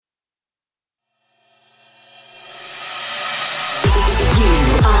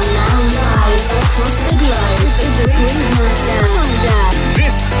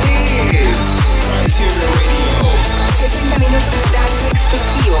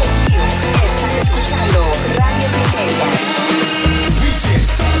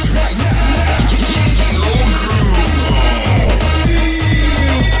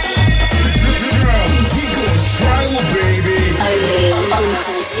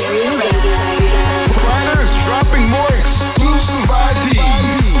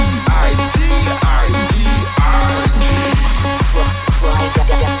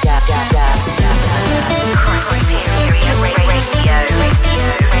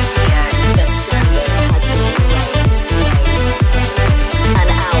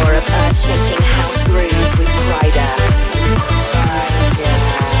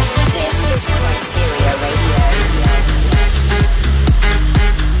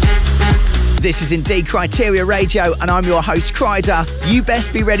This is indeed Criteria Radio, and I'm your host, Kryder. You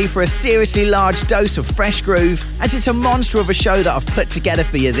best be ready for a seriously large dose of fresh groove, as it's a monster of a show that I've put together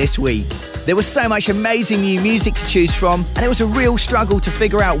for you this week. There was so much amazing new music to choose from, and it was a real struggle to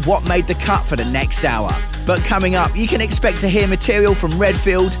figure out what made the cut for the next hour. But coming up, you can expect to hear material from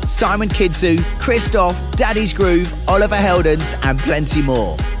Redfield, Simon Kidzu, Christoph, Daddy's Groove, Oliver Heldens, and plenty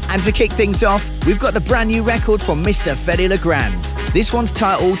more. And to kick things off, we've got the brand new record from Mr. Fedde Le Grand. This one's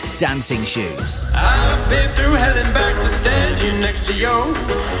titled Dancing Shoes. I've been through hell and back to stand here next to you,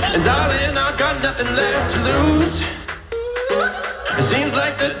 and darling, I've got nothing left to lose. It seems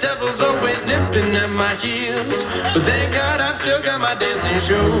like the devil's always nipping at my heels, but thank God I've still got my dancing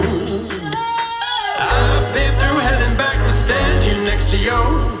shoes. I've been through hell and back to stand here next to you,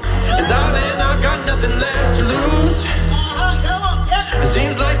 and darling, I've got nothing left to lose. It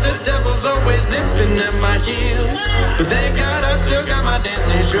seems like the devil's always nipping at my heels, but thank God I've still got my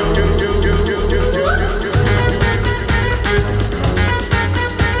dancing shoes.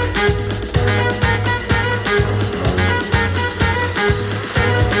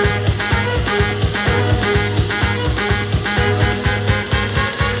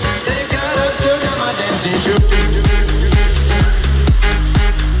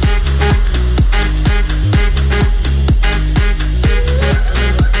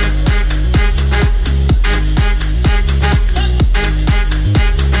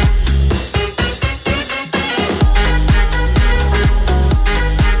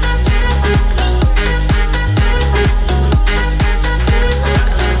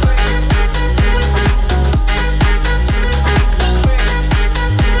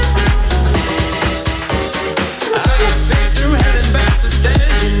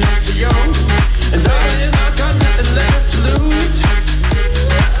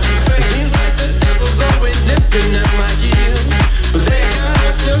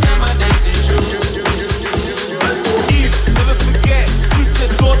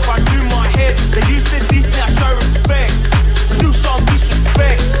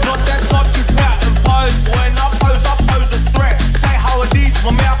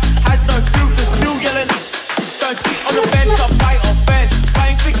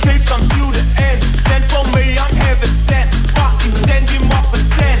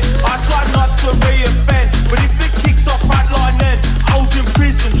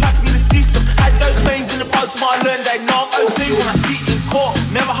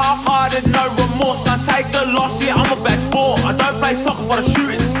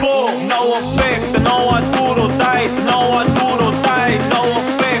 No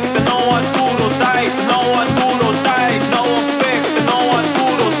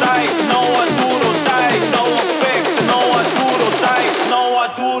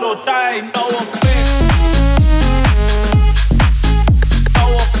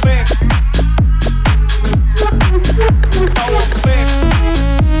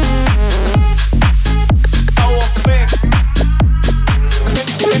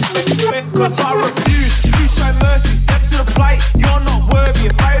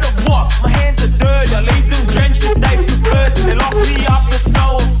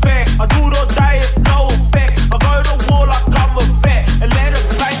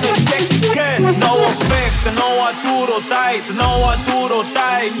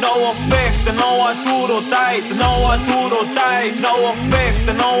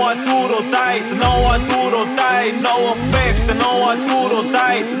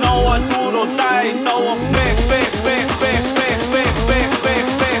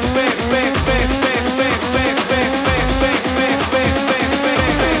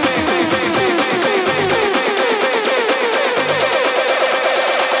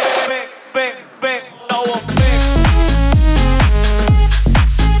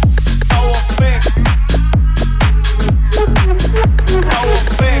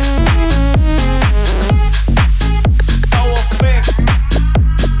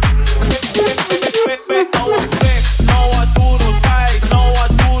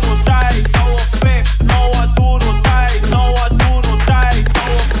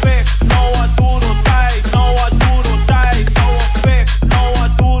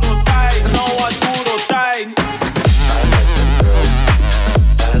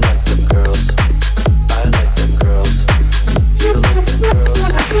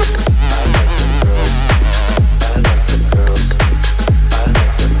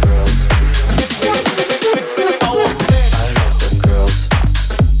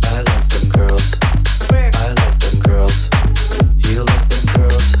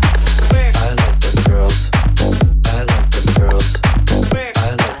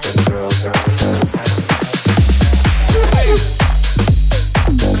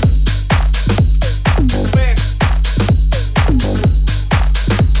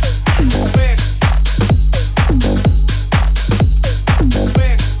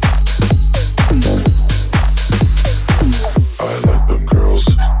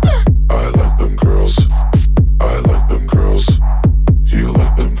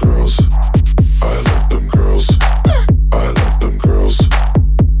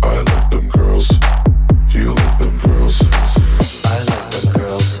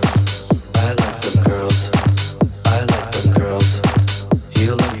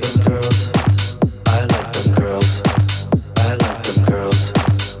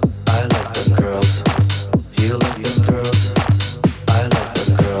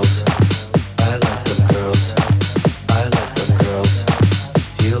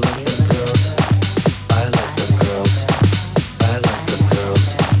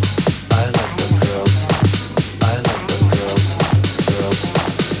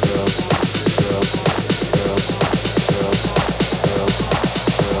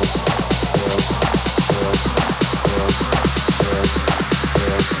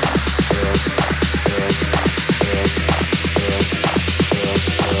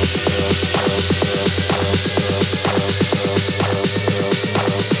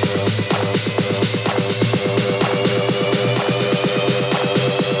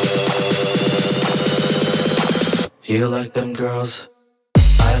You like them girls? I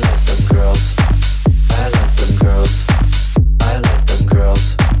like them girls. I like them girls. I like them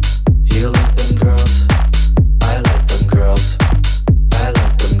girls. You like them girls? I like them girls. I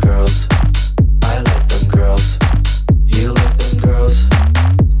like them girls. I like them girls. You like them girls?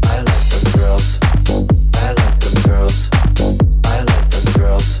 I like them girls. I like them girls. I like them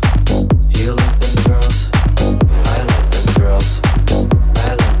girls. You like them girls? I like them girls.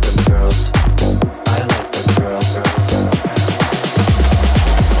 I like them girls. I like them girls. I like them girls. I like them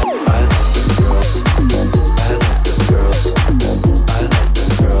girls. I like them girls.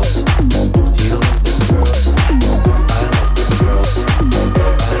 You like them girls? I like them girls. I like them girls.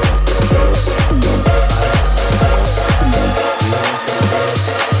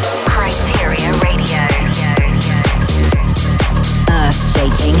 Criteria Radio.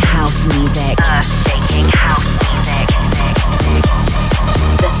 Earth-shaking house music. Earth-shaking house music.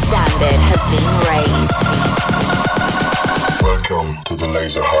 The standard has been raised. Welcome to the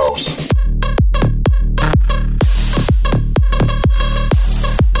Laser House.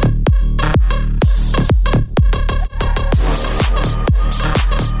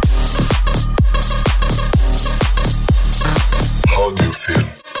 How do you feel?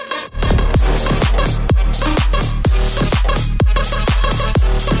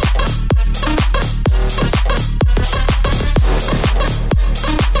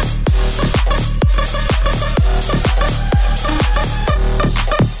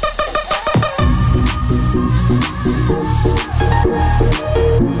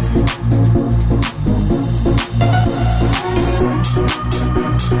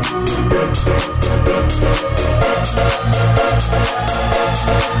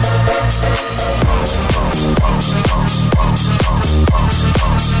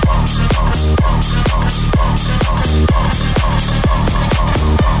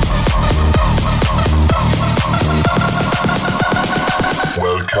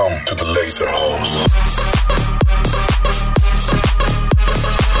 Welcome to the Laser House.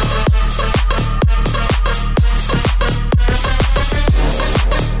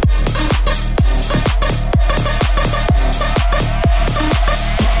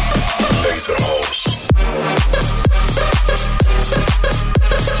 Laser House.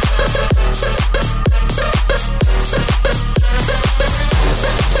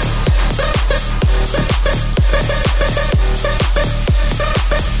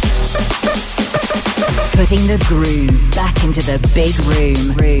 Putting the groove back into the big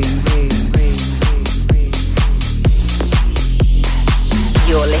room.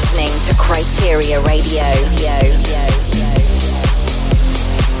 You're listening to Criteria Radio.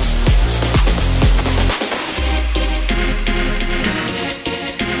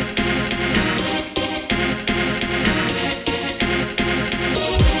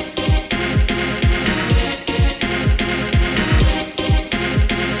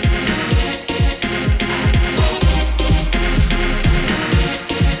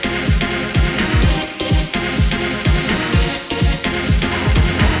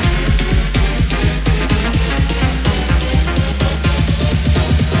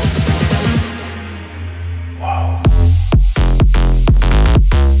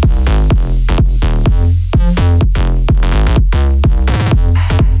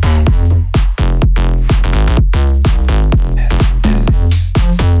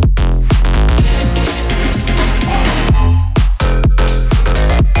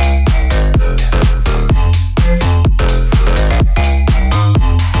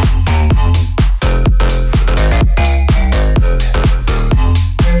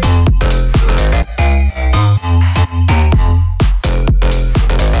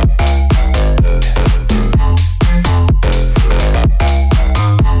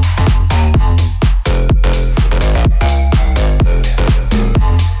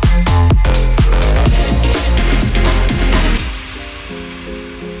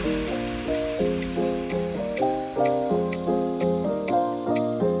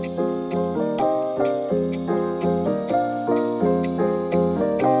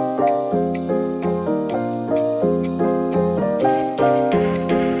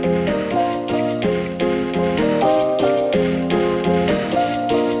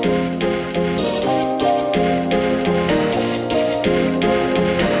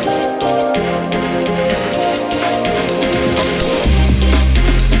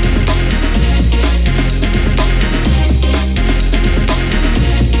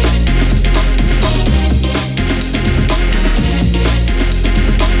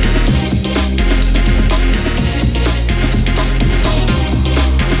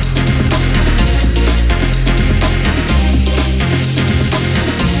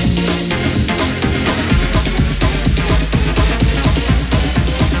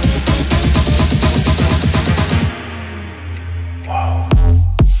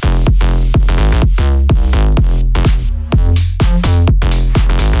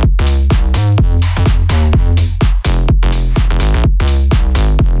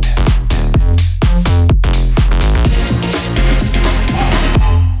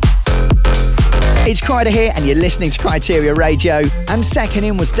 Kryder here, and you're listening to Kryteria Radio. And second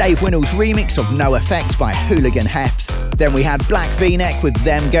in was Dave Winnell's remix of No Effects by Hooligan Hefts. Then we had Black V-Neck with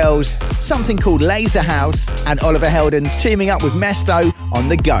Them Girls, something called Laser House, and Oliver Heldens teaming up with Mesto on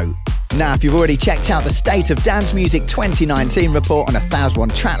The Goat. Now, if you've already checked out the State of Dance Music 2019 report on 1001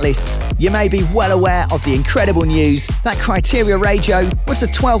 track lists, you may be well aware of the incredible news that Kryteria Radio was the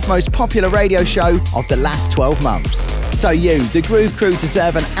 12th most popular radio show of the last 12 months. So you, the Groove Crew,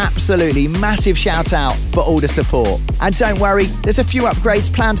 deserve an absolutely massive shout out for all the support. And don't worry, there's a few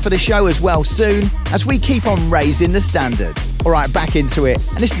upgrades planned for the show as well soon, as we keep on raising the standard. Alright, back into it,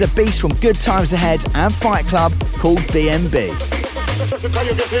 and this is a beast from Good Times Ahead and Fight Club called BNB. What's the thing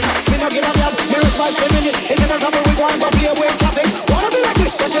is legit. No give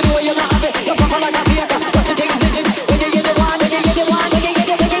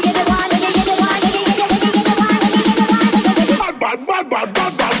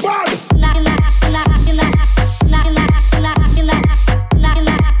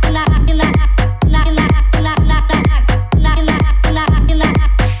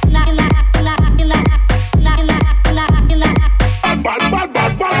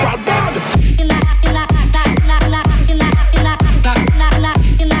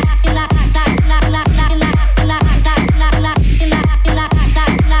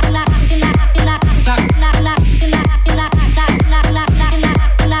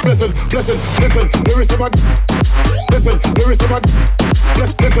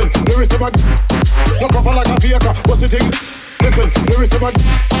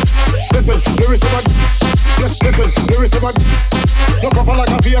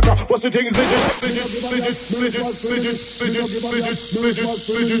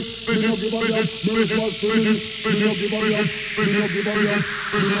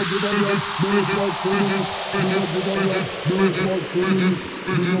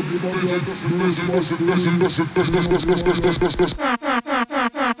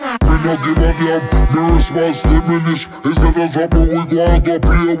a damn, my response diminish. Instead of dropping, we go and go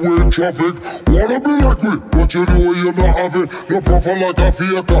play with traffic. Wanna be like me, but you know you're not having. No profile like a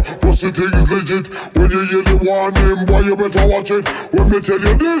faker, but the thing is legit. When you hear the warning, boy, you better watch it. When me tell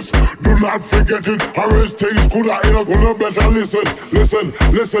you this, do not forget it. Or else things could have ended up, well, better listen. Listen,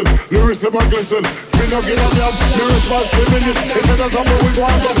 lyricism and glisten. Me no give a damn, my response diminish. Instead of dropping, we go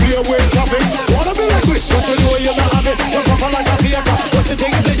and go play with traffic. Wanna be like me, but you know you're not having. No profile like a faker, but the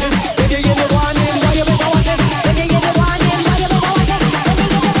thing is legit. When you hear the warning, boy, you better watch it. When you hear the warning, boy, you better watch it.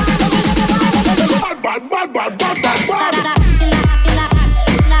 Bad.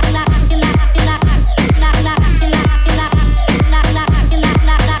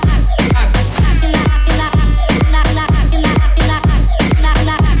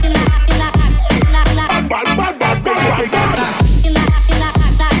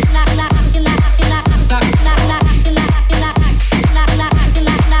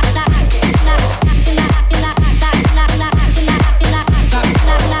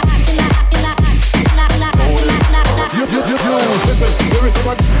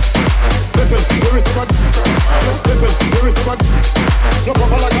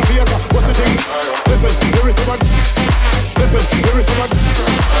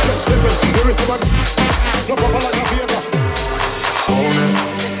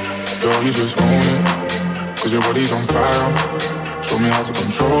 You just own it, cause your body's on fire. Show me how to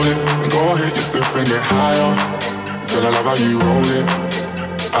control it, and go hit your spliff and get higher. Girl, I love how you roll it.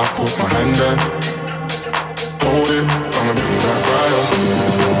 I put my hand there, hold it. I'ma be right by you.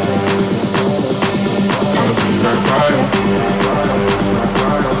 I'ma be right by you.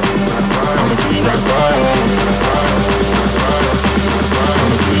 I'ma be right by you.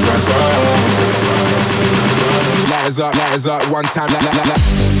 I'ma be right by you. Lighters up, one time.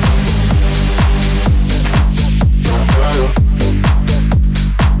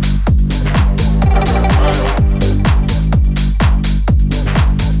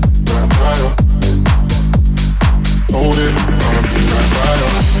 Hold it, I'ma be right by you.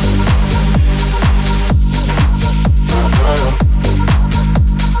 Right by you.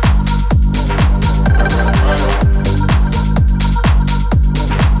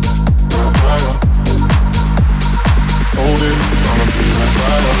 Right by you. Hold it, I'ma be right by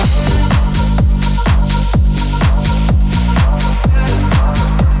you.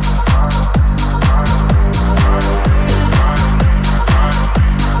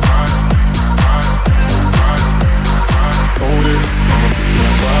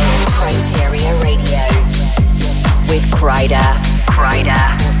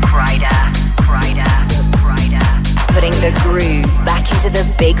 Putting the groove back into the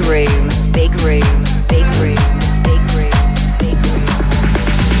big room, big room, big room, big room, big room.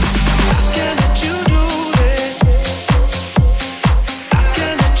 What can let you do?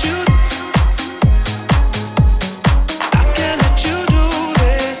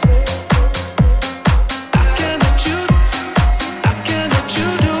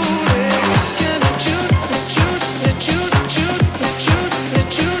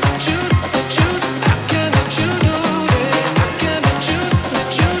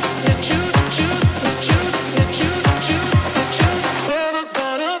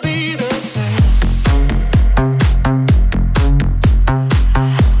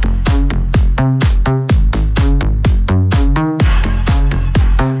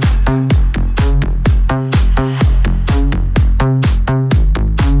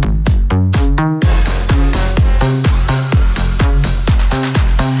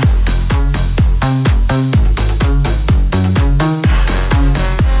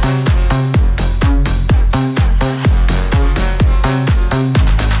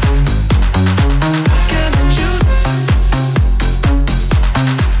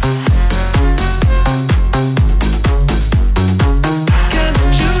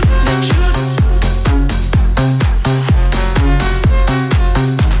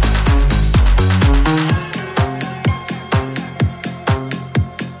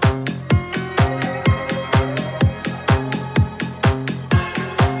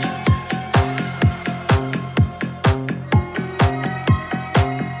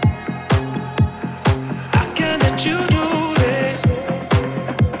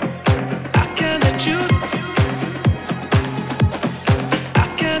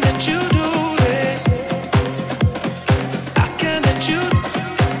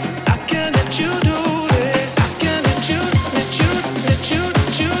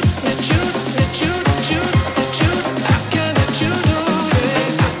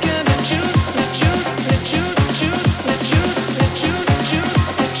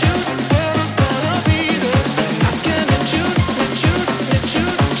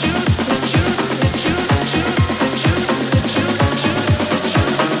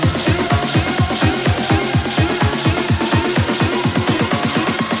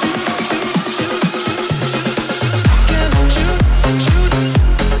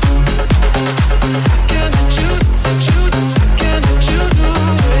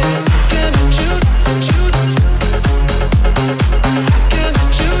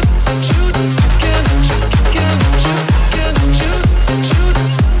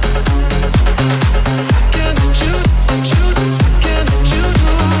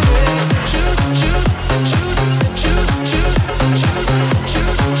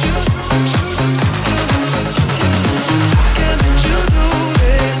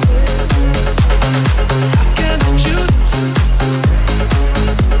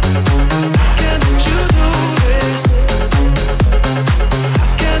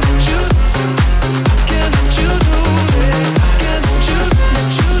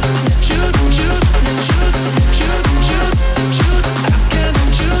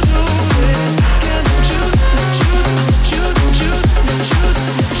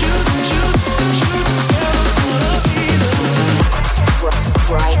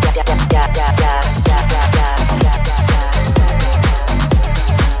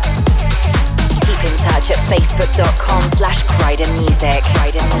 Facebook.com/CryderMusic.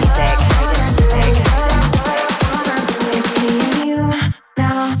 CryderMusic. CryderMusic. It's me and you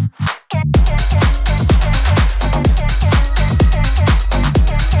now.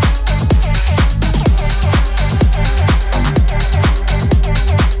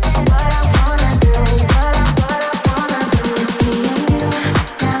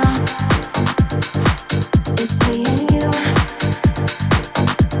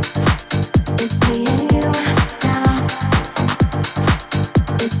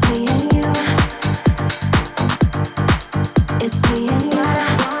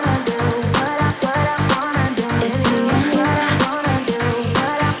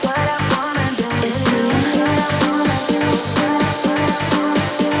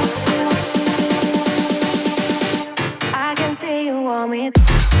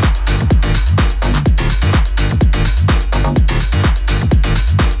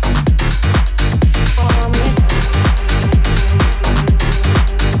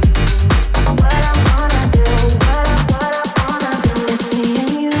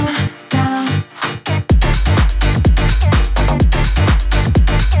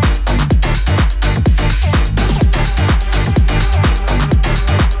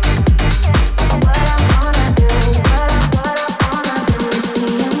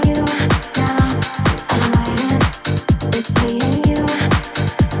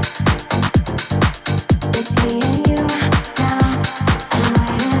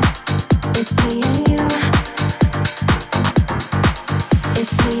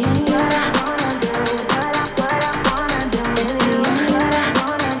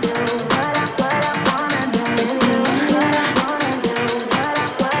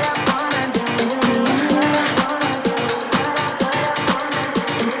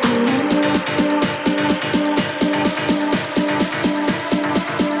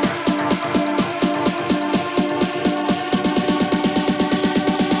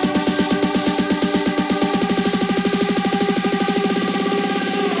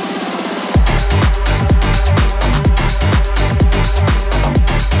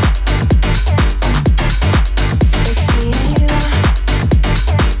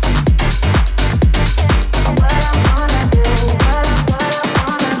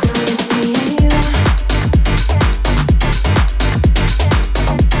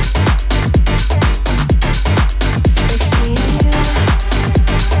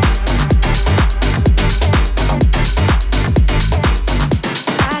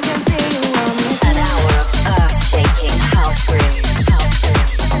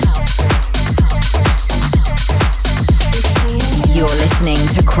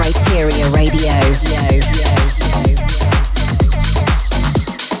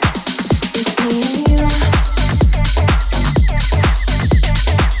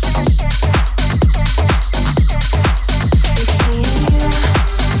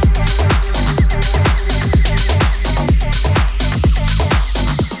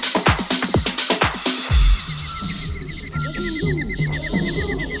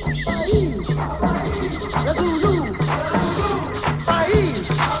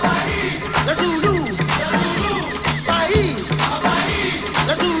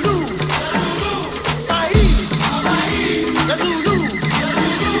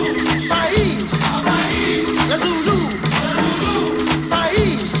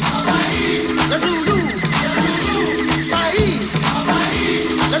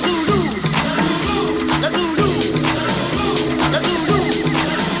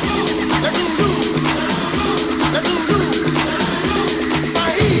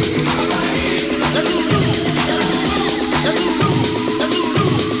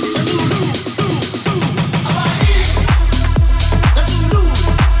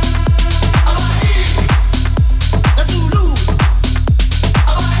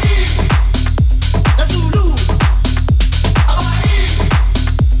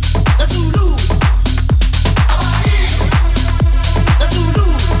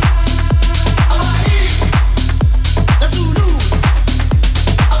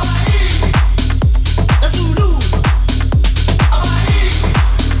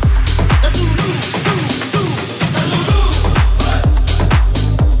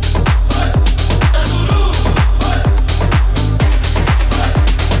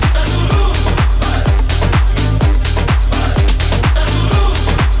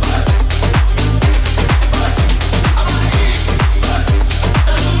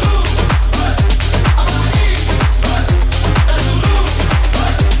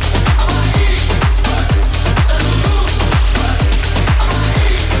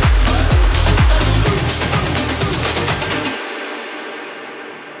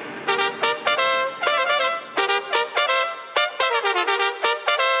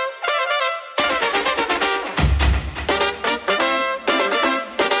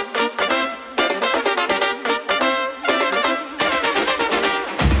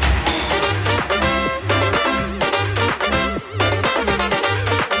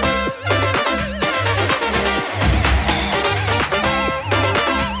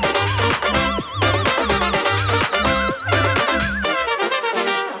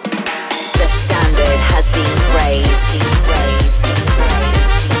 has been raised.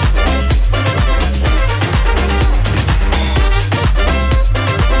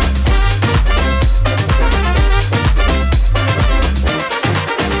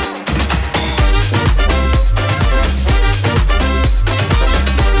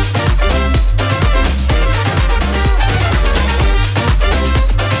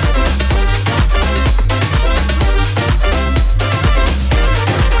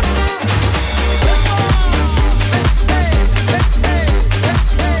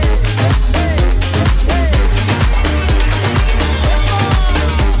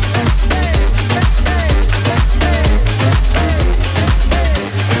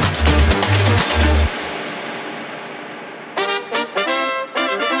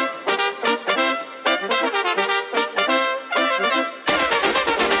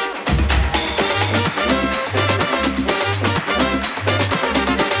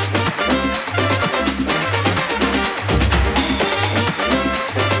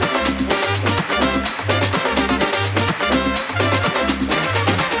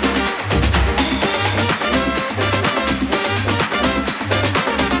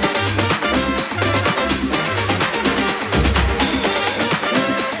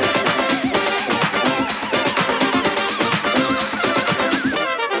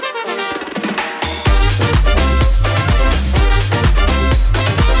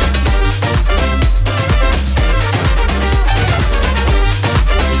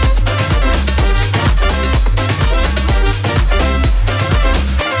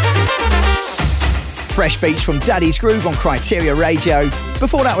 Fresh beats from Daddy's Groove on Criteria Radio.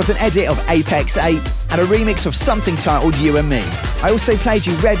 Before that was an edit of Apex Ape and a remix of something titled You and Me. I also played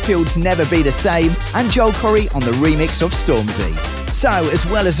you Redfield's Never Be the Same and Joel Corry on the remix of Stormzy. So, as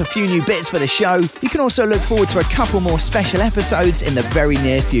well as a few new bits for the show, you can also look forward to a couple more special episodes in the very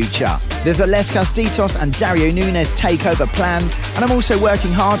near future. There's a Les Castitos and Dario Nunes takeover planned, and I'm also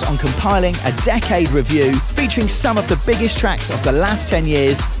working hard on compiling a decade review featuring some of the biggest tracks of the last 10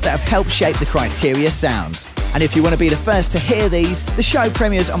 years that have helped shape the Criteria sound. And if you want to be the first to hear these, the show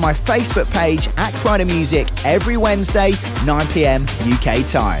premieres on my Facebook page at Kryder Music every Wednesday, 9 PM UK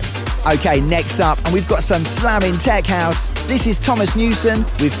time. Okay, next up, and we've got some slamming tech house. This is Thomas Newson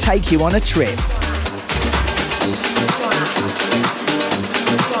with Take You on a Trip.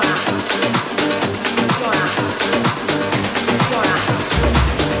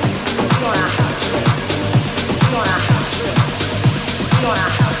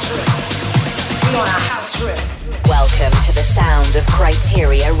 Welcome to the sound of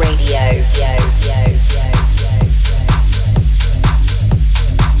Criteria Radio.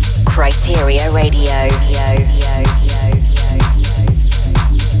 Criteria Radio.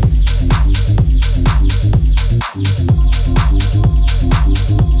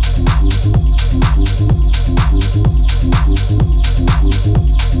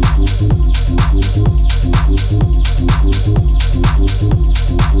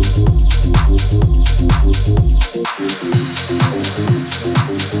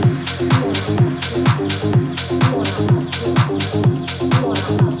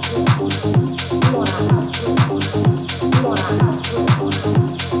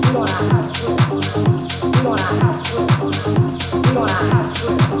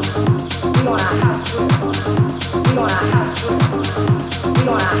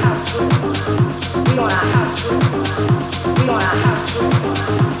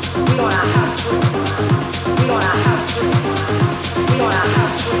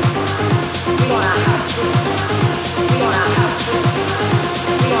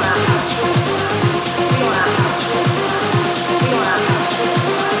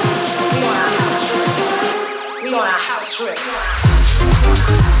 You are a house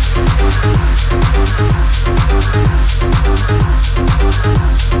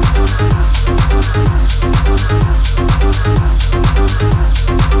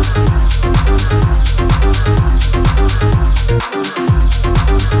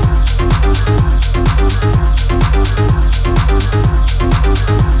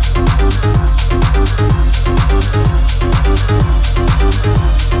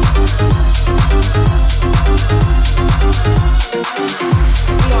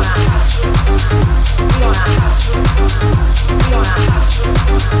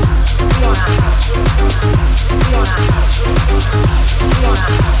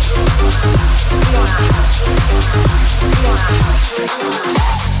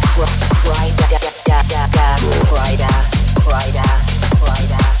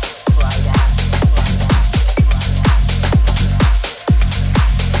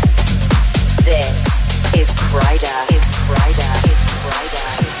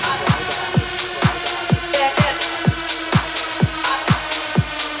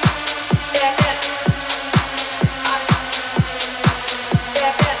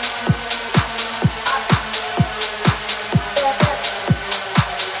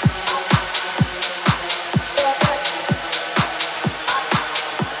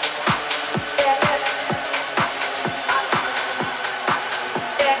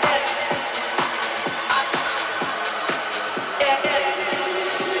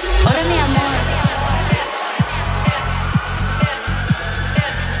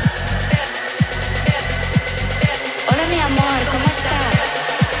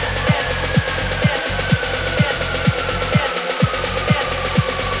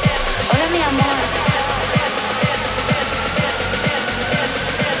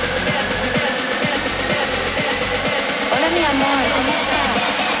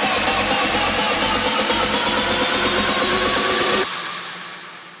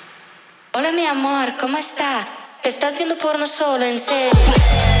Hola mi amor, ¿cómo está? ¿Estás viendo porno solo, en serio?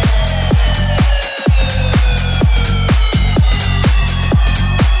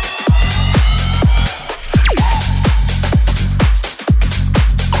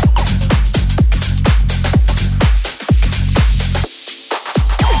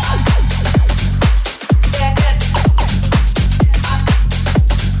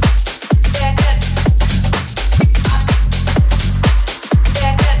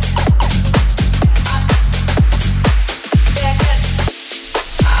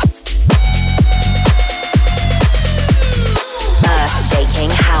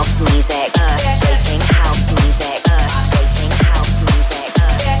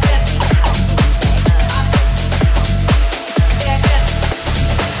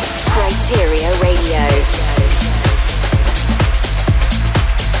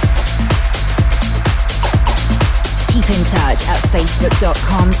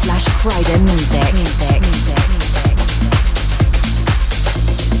 Facebook.com/Kryder Music.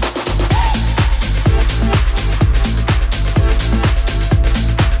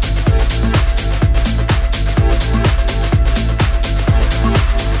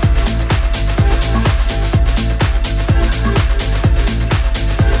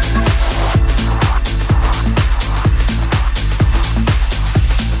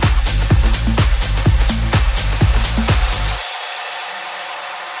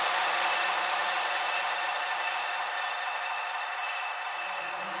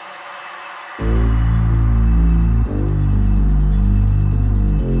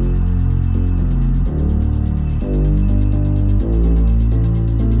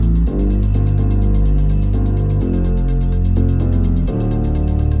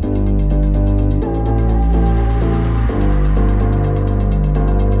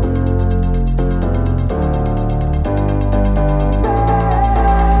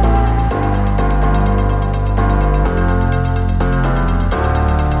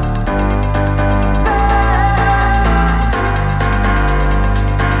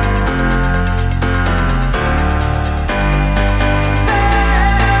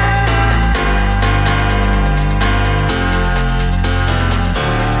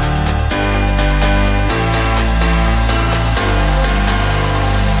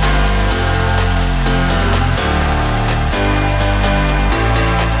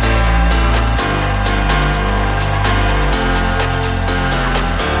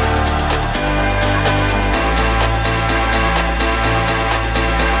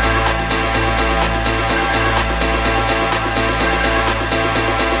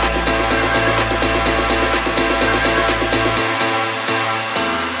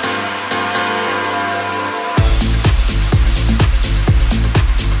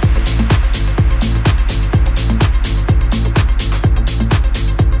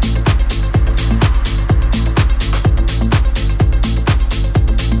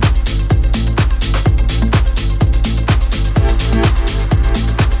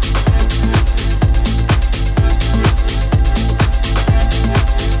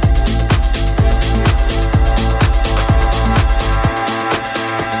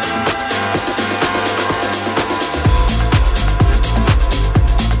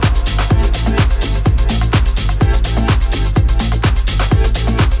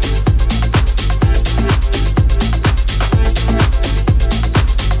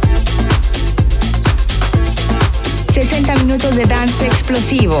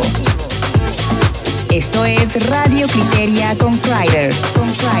 Esto es Radio Criteria con Kryder.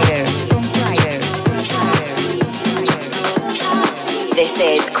 This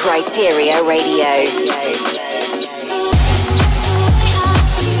is Kryteria Radio.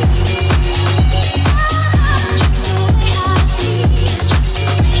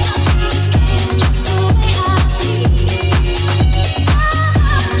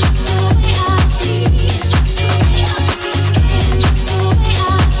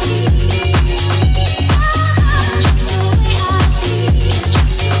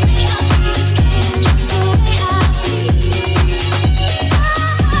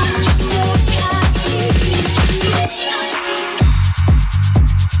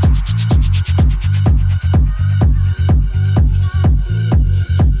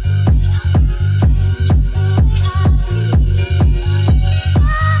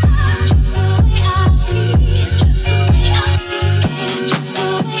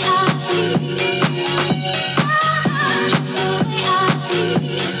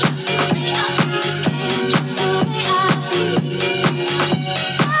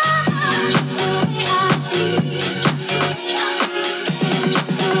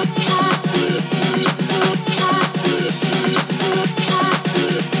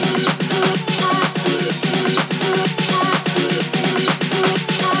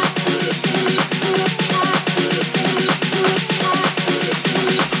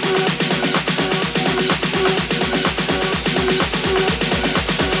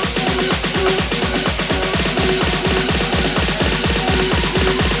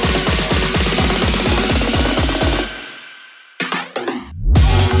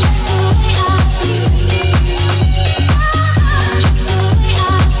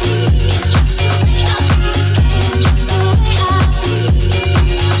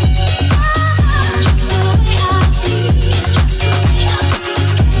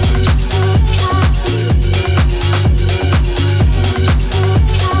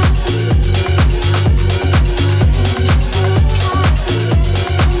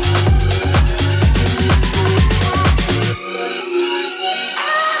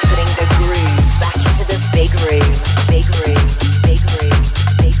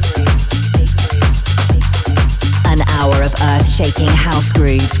 earth-shaking house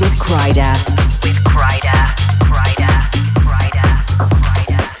grooves with Kryder.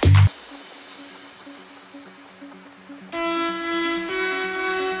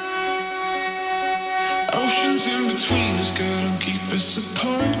 Oceans in between us couldn't keep us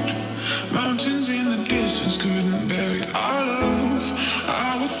apart. Mountains in the distance couldn't bury our love.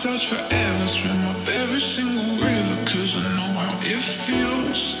 I would search forever, swim up every single river, 'cause I know how it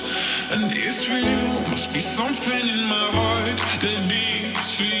feels, and it's real. Must be something in my heart that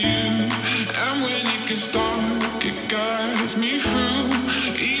beats for you. And when it gets dark, it guides me through.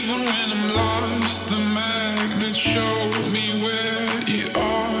 Even when I'm lost, the magnets show me where you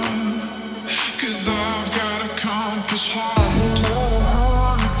are. 'Cause I've got a compass heart. No matter how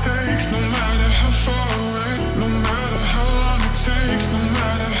long it takes, no matter how far away. No matter how long it takes, no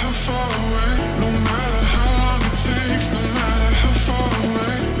matter how far away. No matter how long it takes, no matter how far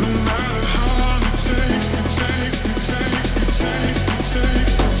away. No matter how long it takes, it takes, it takes, it takes, it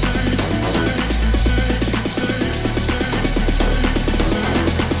takes, it takes, it takes, it takes,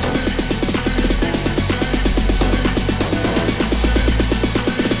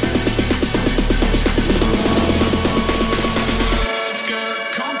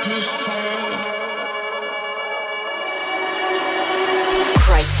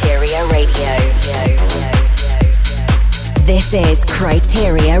 Kryteria Radio. This is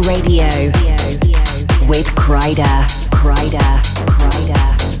Kryteria Radio with Kryder.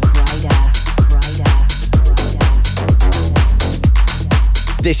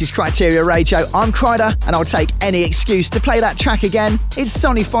 This is Kryteria Radio. I'm Kryder, and I'll take any excuse to play that track again. It's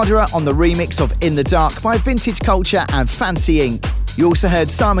Sonny Fodera on the remix of In the Dark by Vintage Culture and Fancy Inc. You also heard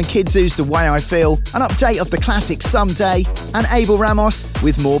Simon Kidzu's The Way I Feel, an update of the classic Someday, and Abel Ramos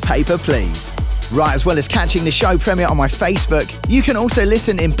with More Paper Please. Right, as well as catching the show premiere on my Facebook, you can also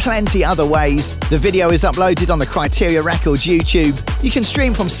listen in plenty other ways. The video is uploaded on the Kryteria Records YouTube. You can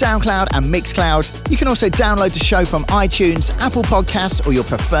stream from SoundCloud and Mixcloud. You can also download the show from iTunes, Apple Podcasts, or your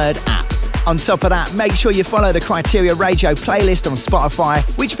preferred app. On top of that, make sure you follow the Kryteria Radio playlist on Spotify,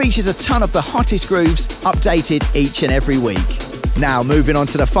 which features a ton of the hottest grooves updated each and every week. Now, moving on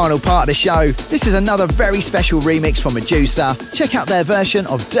to the final part of the show, this is another very special remix from Medusa. Check out their version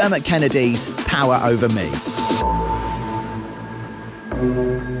of Dermot Kennedy's Power Over Me.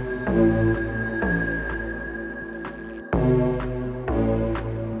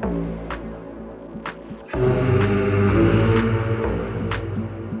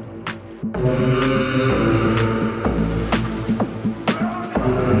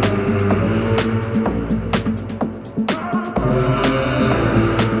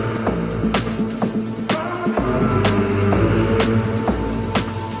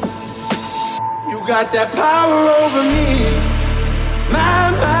 Got that power over me,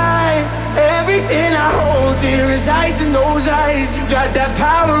 my mind. Everything I hold dear resides in those eyes. You got that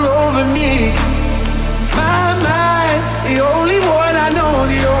power over me, my mind. The only one I know,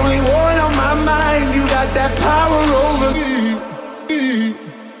 the only one on my mind. You got that power over me.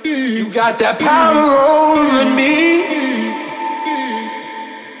 You got that power over me.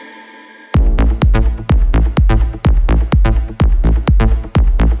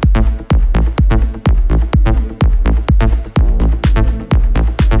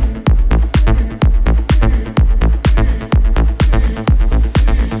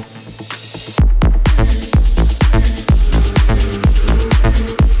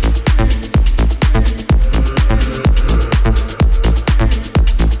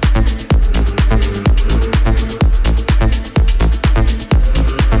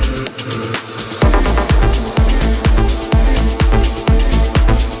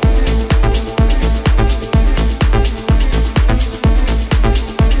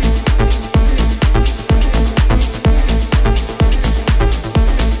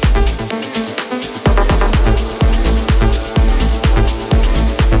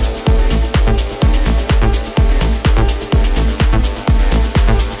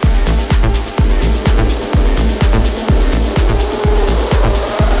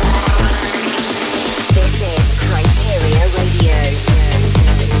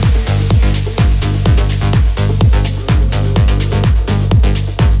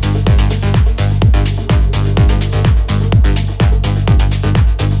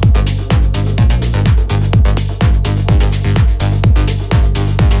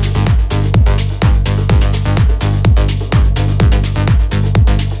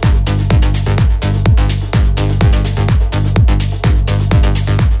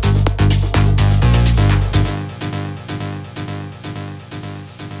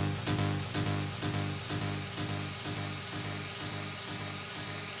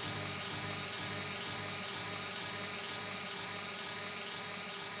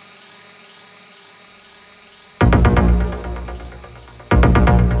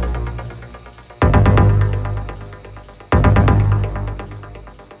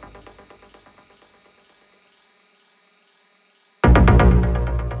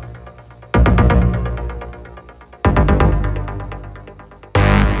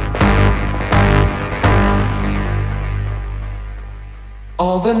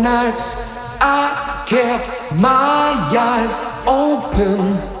 All the nights I kept my eyes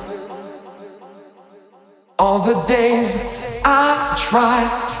open. All the days I tried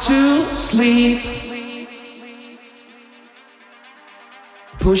to sleep.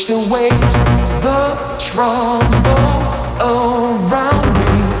 Pushed away the troubles around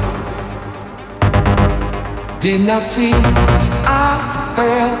me. Did not see I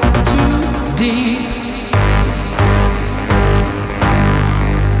fell too deep.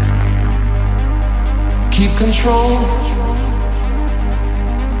 Keep control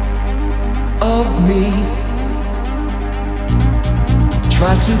of me.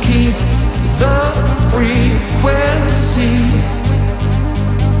 Try to keep the frequency.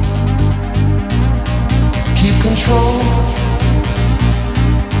 Keep control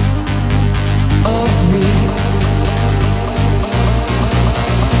of me.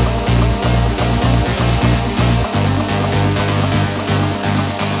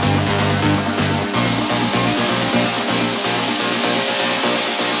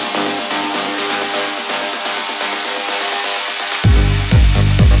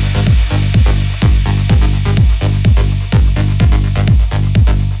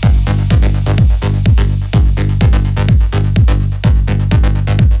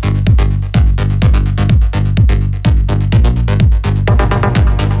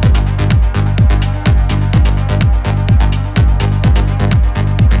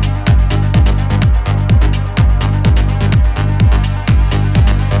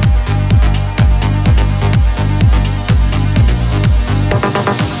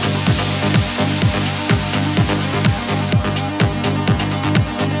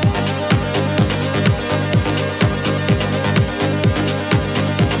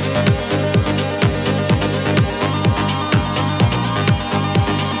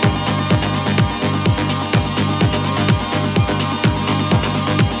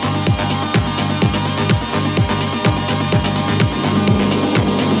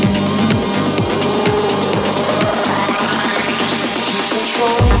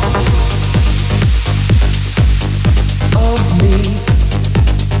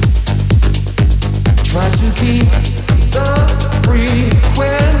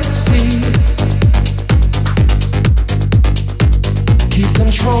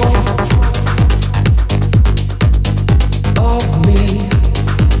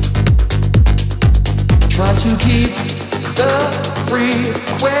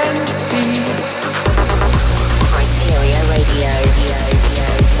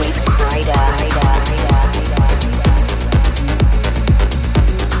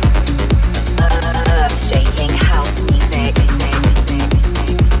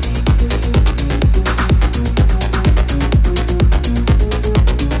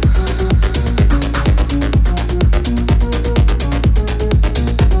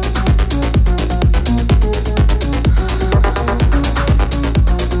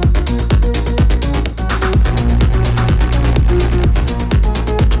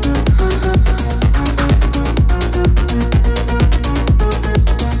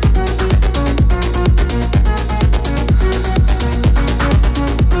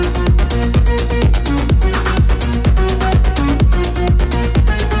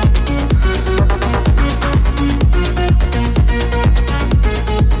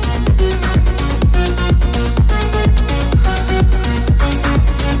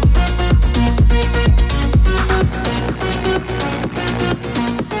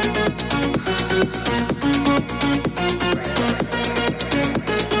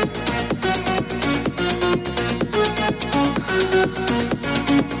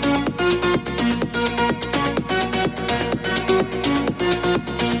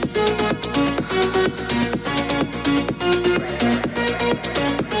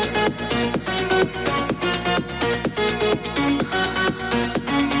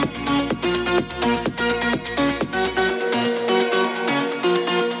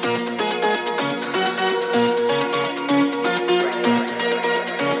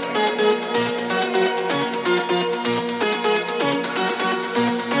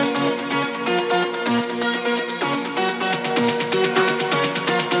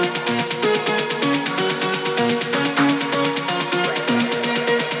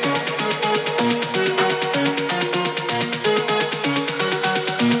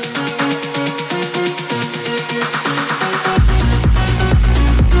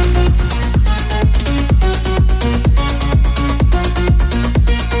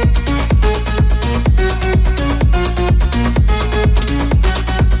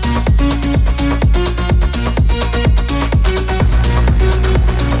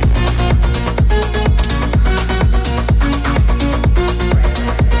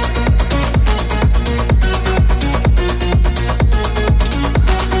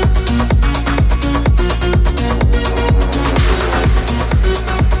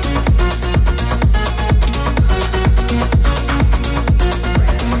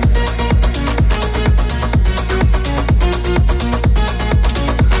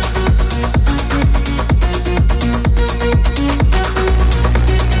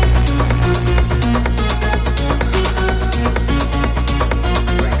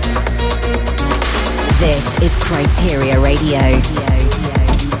 This is Kryteria Radio.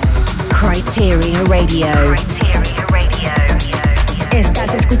 Kryteria Radio.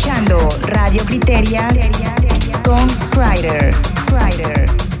 Estás escuchando Radio Kryteria con Kryder.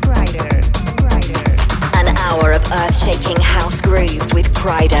 An hour of earth-shaking house grooves with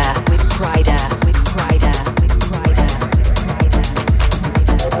Kryder.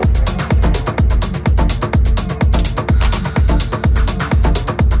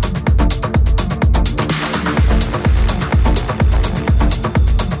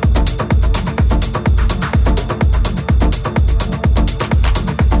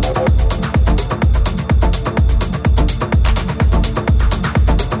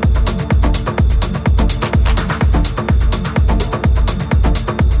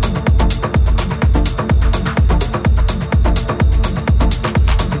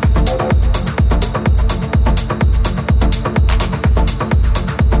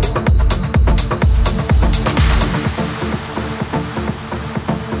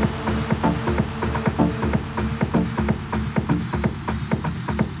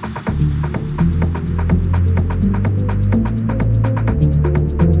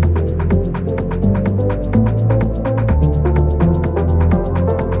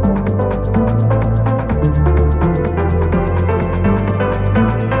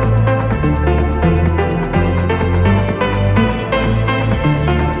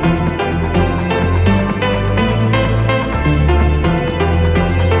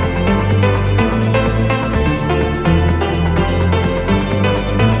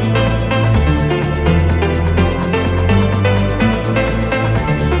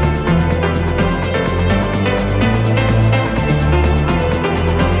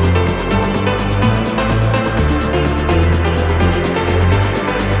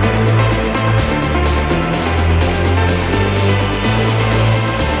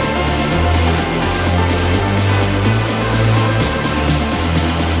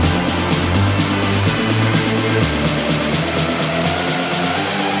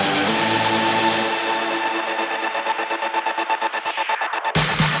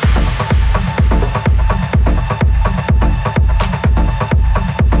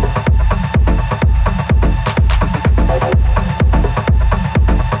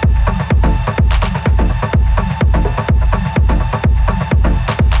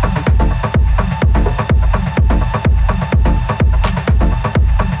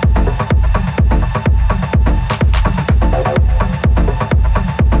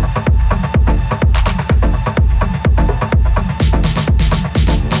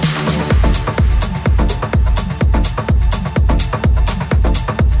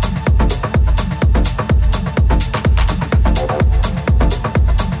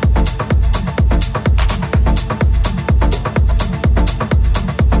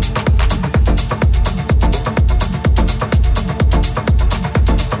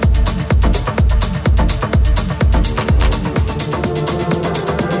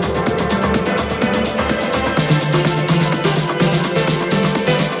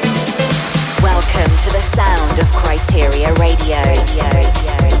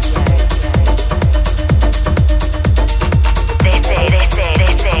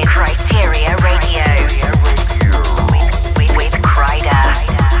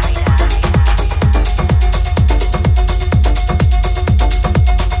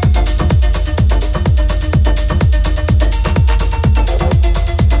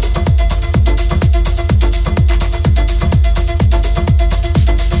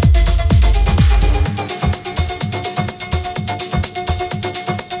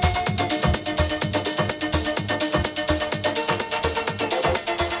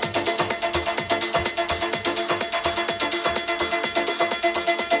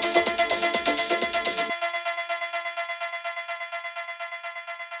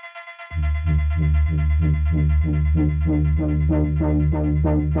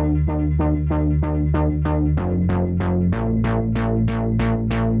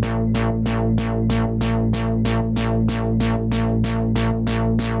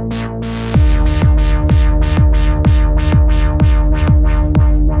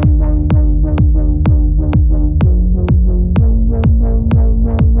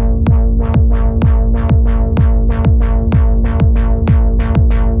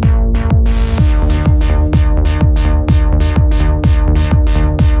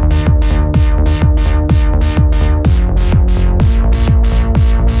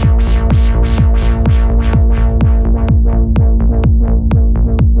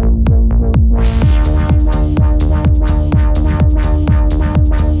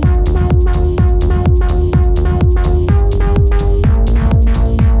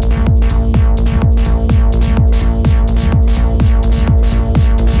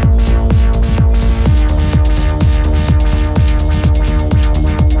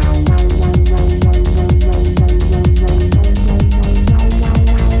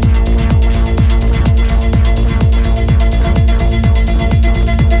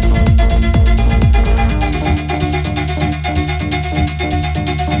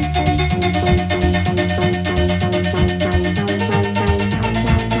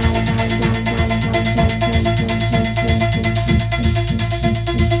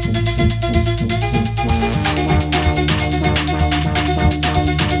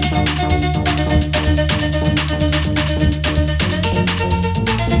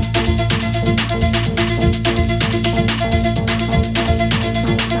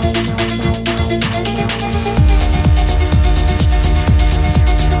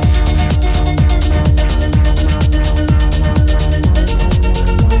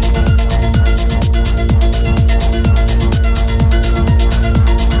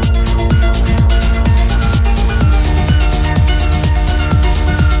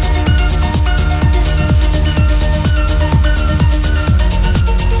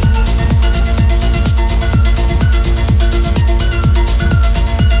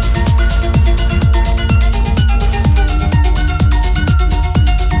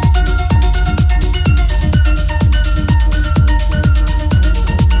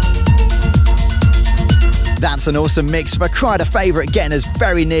 That's an awesome mix of a Kryder favourite getting us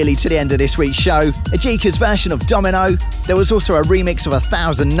very nearly to the end of this week's show. Ajika's version of Domino. There was also a remix of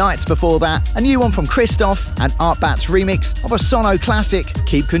 1,000 Nights before that, a new one from Christoph, and Art Bat's remix of a Sono classic,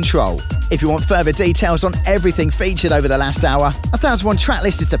 Keep Control. If you want further details on everything featured over the last hour, 1001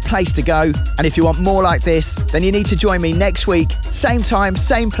 Tracklist is the place to go. And if you want more like this, then you need to join me next week, same time,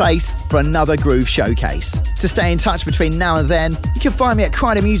 same place, for another Groove Showcase. To stay in touch between now and then, you can find me at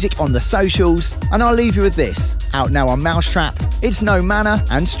Kryder Music on the socials, and I'll leave you with this. Out now on Mousetrap, it's No Manner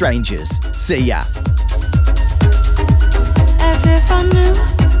and Strangers. See ya. As if I knew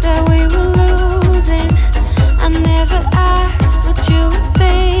that we were losing, I never asked what you were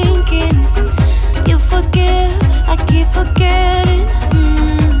thinking.